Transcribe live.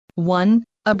1.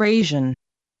 Abrasion.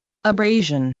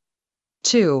 Abrasion.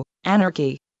 2.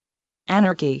 Anarchy.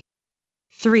 Anarchy.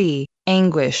 3.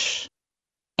 Anguish.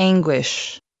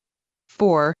 Anguish.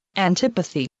 4.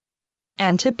 Antipathy.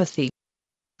 Antipathy.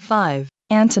 5.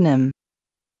 Antonym.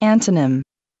 Antonym.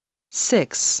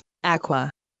 6. Aqua.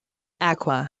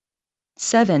 Aqua.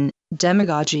 7.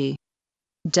 Demagogy.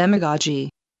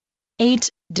 Demagogy. 8.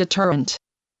 Deterrent.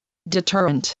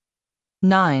 Deterrent.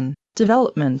 9.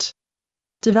 Development.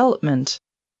 Development.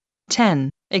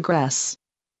 10. Egress.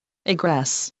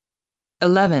 Egress.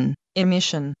 11.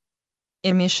 Emission.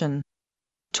 Emission.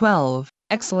 12.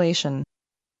 Exhalation.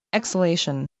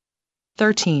 Exhalation.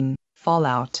 13.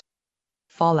 Fallout.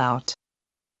 Fallout.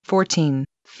 14.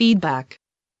 Feedback.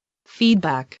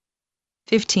 Feedback.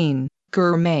 15.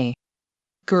 Gourmet.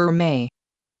 Gourmet.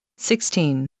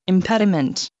 16.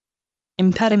 Impediment.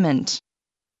 Impediment.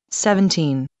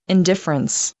 17.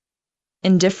 Indifference.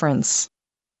 Indifference.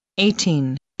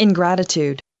 18.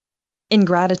 Ingratitude.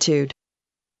 Ingratitude.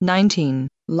 19.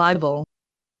 Libel.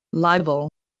 Libel.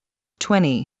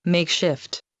 20.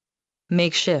 Makeshift.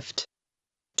 Makeshift.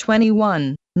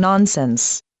 21.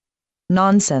 Nonsense.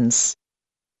 Nonsense.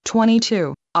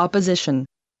 22. Opposition.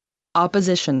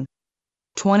 Opposition.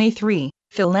 23.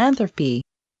 Philanthropy.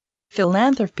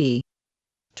 Philanthropy.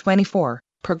 24.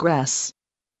 Progress.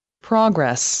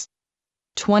 Progress.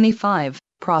 25.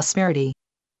 Prosperity.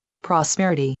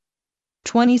 Prosperity.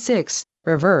 26.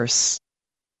 Reverse.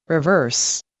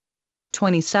 Reverse.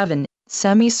 27.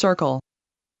 Semicircle.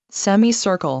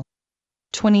 Semicircle.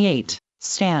 28.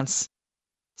 Stance.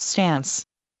 Stance.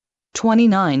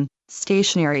 29.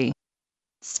 Stationary.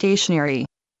 Stationary.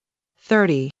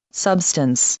 30.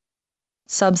 Substance.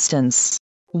 Substance.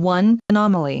 1.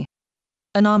 Anomaly.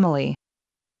 Anomaly.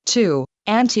 2.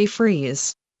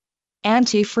 Antifreeze.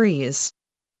 Antifreeze.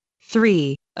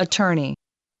 3. Attorney.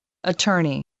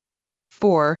 Attorney.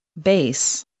 4.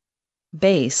 Base.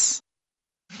 Base.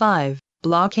 5.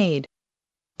 Blockade.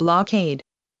 Blockade.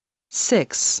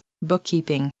 6.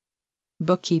 Bookkeeping.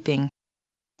 Bookkeeping.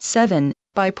 7.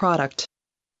 Byproduct.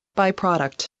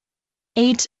 Byproduct.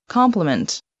 8.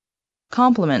 Complement.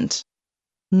 Complement.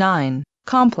 9.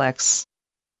 Complex.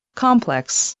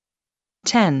 Complex.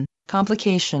 10.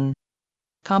 Complication.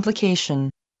 Complication.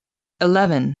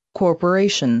 11.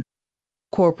 Corporation.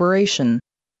 Corporation.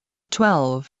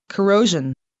 12.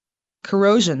 Corrosion.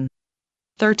 Corrosion.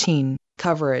 13.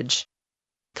 Coverage.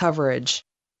 Coverage.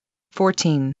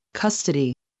 14.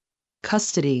 Custody.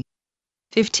 Custody.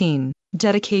 15.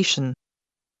 Dedication.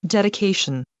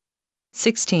 Dedication.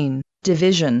 16.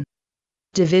 Division.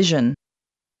 Division.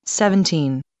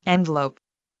 17. Envelope.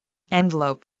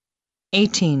 Envelope.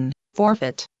 18.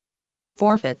 Forfeit.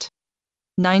 Forfeit.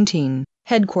 19.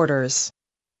 Headquarters.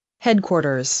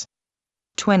 Headquarters.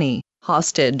 20.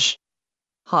 Hostage.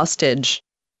 Hostage.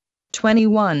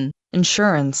 21.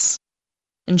 Insurance.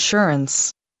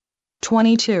 Insurance.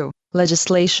 22.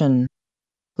 Legislation.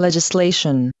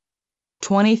 Legislation.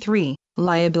 23.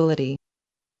 Liability.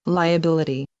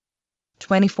 Liability.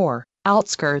 24.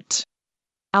 Outskirt.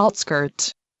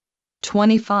 Outskirt.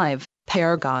 25.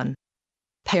 Paragon.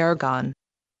 Paragon.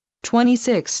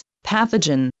 26.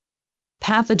 Pathogen.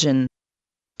 Pathogen.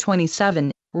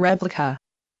 27. Replica.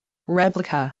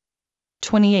 Replica.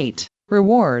 28.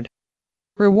 Reward.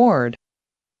 Reward.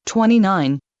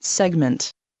 29.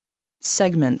 Segment.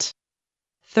 Segment.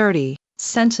 30.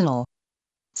 Sentinel.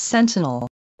 Sentinel.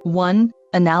 1.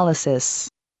 Analysis.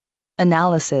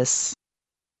 Analysis.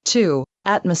 2.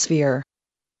 Atmosphere.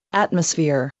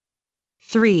 Atmosphere.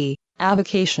 3.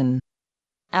 Avocation.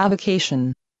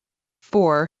 Avocation.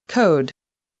 4. Code.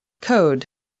 Code.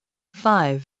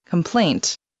 5.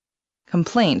 Complaint.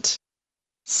 Complaint.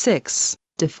 6.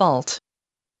 Default.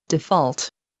 Default.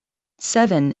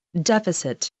 7.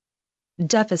 Deficit.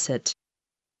 Deficit.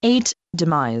 8.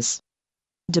 Demise.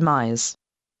 Demise.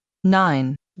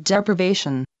 9.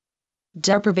 Deprivation.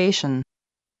 Deprivation.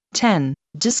 10.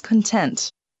 Discontent.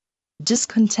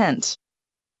 Discontent.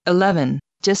 11.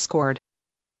 Discord.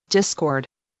 Discord.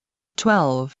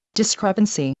 12.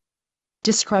 Discrepancy.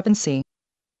 Discrepancy.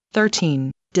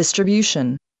 13.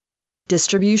 Distribution.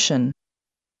 Distribution.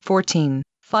 14.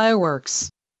 Fireworks.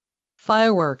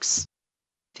 Fireworks.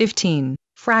 15.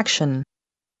 Fraction.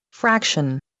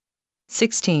 Fraction.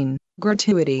 16.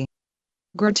 Gratuity.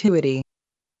 Gratuity.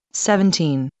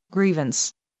 17.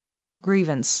 Grievance.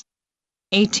 Grievance.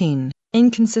 18.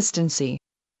 Inconsistency.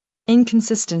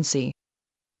 Inconsistency.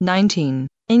 19.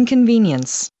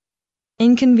 Inconvenience.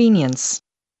 Inconvenience.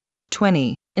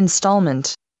 20.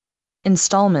 Installment.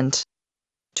 Installment.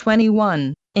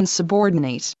 21.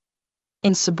 Insubordinate.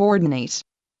 Insubordinate.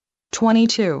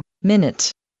 22.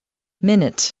 Minute.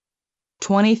 Minute.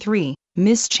 23.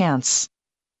 Mischance,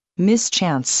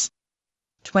 mischance.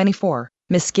 24.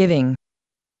 Misgiving,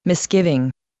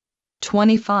 misgiving.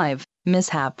 25.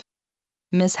 Mishap,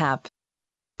 mishap.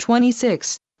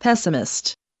 26.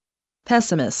 Pessimist,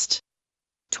 pessimist.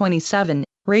 27.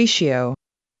 Ratio,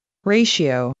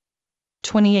 ratio.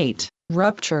 28.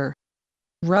 Rupture,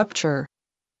 rupture.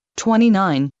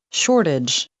 29.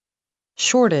 Shortage,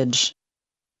 shortage.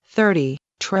 30.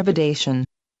 Trepidation,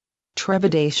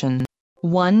 trepidation.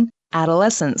 1.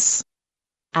 Adolescence,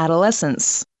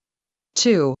 adolescence.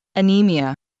 2.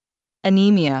 Anemia,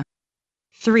 anemia.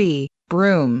 3.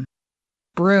 Broom,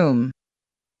 broom.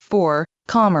 4.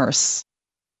 Commerce,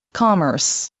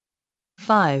 commerce.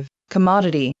 5.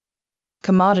 Commodity,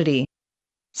 commodity.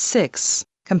 6.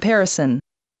 Comparison,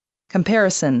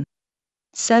 comparison.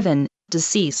 7.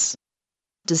 Decease,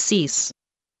 decease.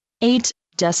 8.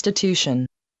 Destitution,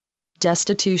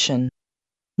 destitution.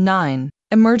 9.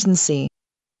 Emergency,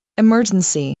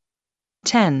 emergency.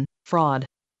 10. Fraud,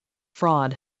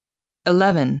 fraud.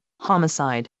 11.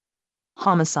 Homicide,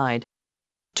 homicide.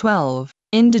 12.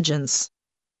 Indigence,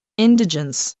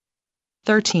 indigence.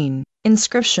 13.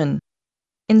 Inscription,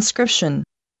 inscription.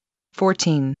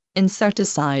 14.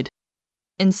 Insecticide,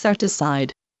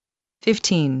 insecticide.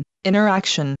 15.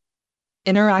 Interaction,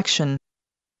 interaction.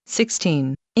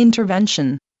 16.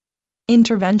 Intervention,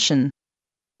 intervention.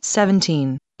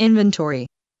 17. Inventory,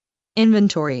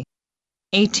 inventory.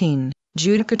 18.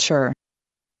 Judicature,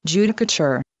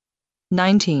 judicature.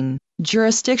 19.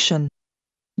 Jurisdiction,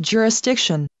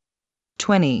 jurisdiction.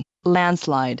 20.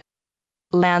 Landslide,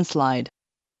 landslide.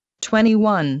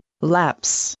 21.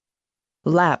 Lapse,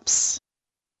 lapse.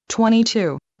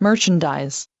 22.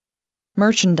 Merchandise,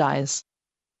 merchandise.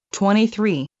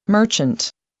 23. Merchant,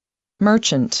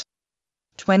 merchant.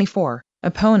 24.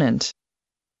 Opponent,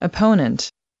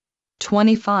 opponent.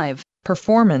 25.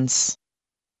 Performance,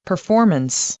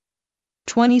 performance.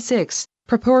 26.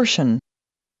 Proportion,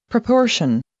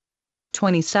 proportion.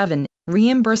 27.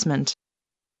 Reimbursement,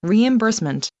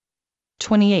 reimbursement.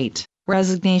 28.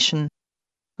 Resignation,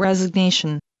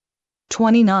 resignation.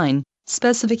 29.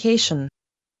 Specification,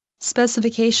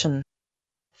 specification.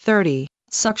 30.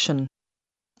 Suction,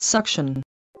 suction.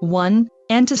 1.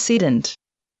 Antecedent,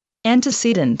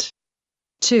 antecedent.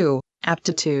 2.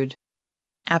 Aptitude,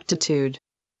 aptitude.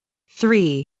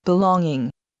 3. Belonging,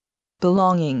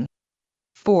 belonging.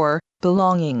 4.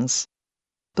 Belongings,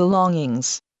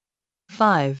 belongings.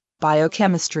 5.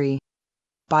 Biochemistry,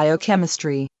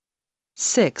 biochemistry.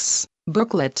 6.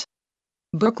 Booklet,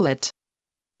 booklet.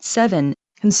 7.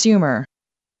 Consumer,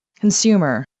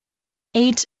 consumer.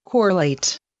 8.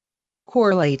 Correlate,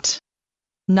 correlate.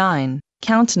 9.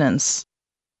 Countenance,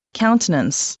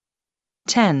 countenance.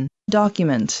 10.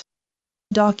 Document,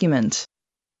 document.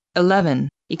 11.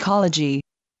 Ecology,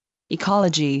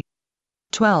 ecology.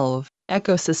 12.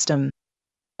 Ecosystem,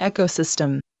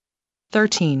 ecosystem.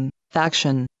 13.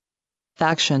 Faction,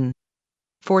 faction.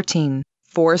 14.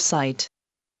 Foresight,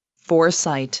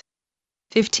 foresight.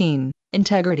 15.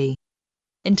 Integrity,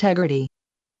 integrity.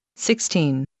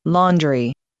 16.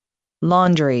 Laundry,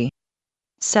 laundry.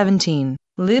 17.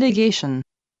 Litigation,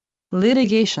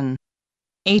 litigation.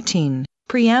 18.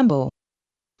 Preamble,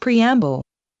 preamble.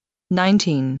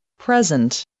 19.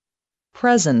 Present,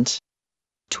 present.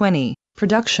 20.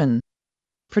 Production,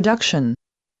 production.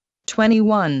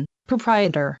 21.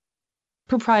 Proprietor,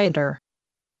 proprietor.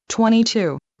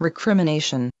 22.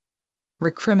 Recrimination,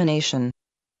 recrimination.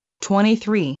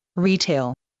 23.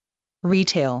 Retail,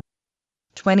 retail.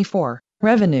 24.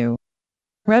 Revenue,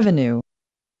 revenue.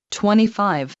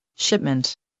 25.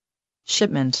 Shipment,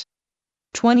 shipment.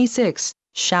 26.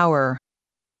 Shower,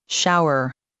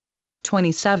 shower.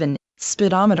 27.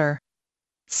 Speedometer,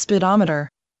 speedometer.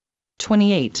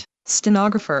 28.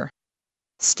 Stenographer,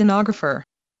 stenographer.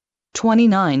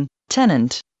 29.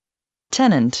 Tenant,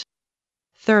 tenant.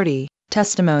 30.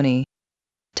 Testimony,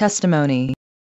 testimony.